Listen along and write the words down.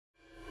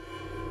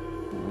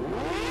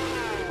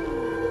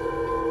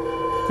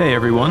Hey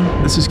everyone,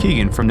 this is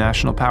Keegan from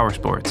National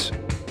Powersports.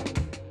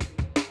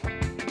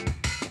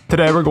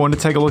 Today we're going to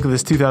take a look at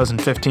this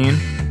 2015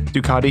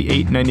 Ducati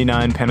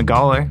 899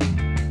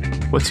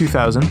 Panigale with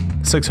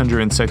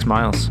 2,606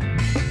 miles.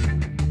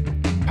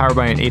 Powered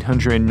by an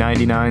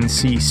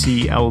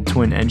 899cc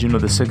L-twin engine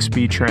with a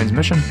 6-speed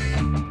transmission,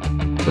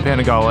 the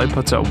Panigale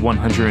puts out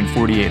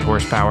 148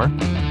 horsepower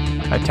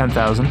at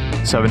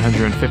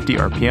 10,750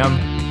 RPM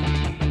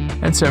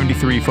and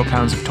 73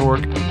 foot-pounds of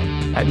torque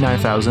at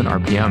 9,000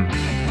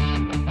 RPM.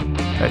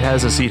 It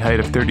has a seat height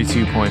of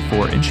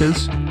 32.4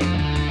 inches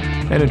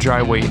and a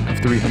dry weight of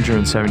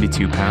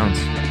 372 pounds.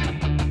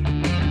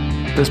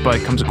 This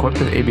bike comes equipped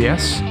with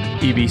ABS,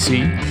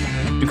 EBC,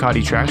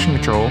 Ducati traction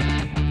control,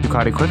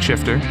 Ducati quick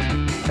shifter,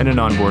 and an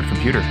onboard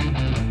computer.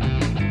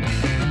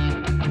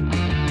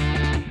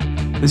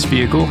 This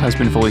vehicle has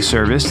been fully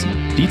serviced,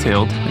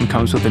 detailed, and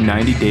comes with a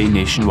 90-day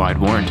nationwide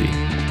warranty.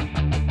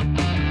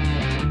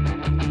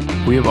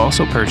 We have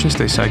also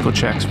purchased a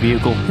CycleCheck's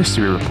vehicle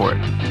history report.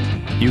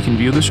 You can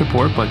view this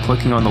report by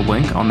clicking on the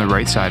link on the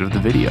right side of the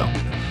video.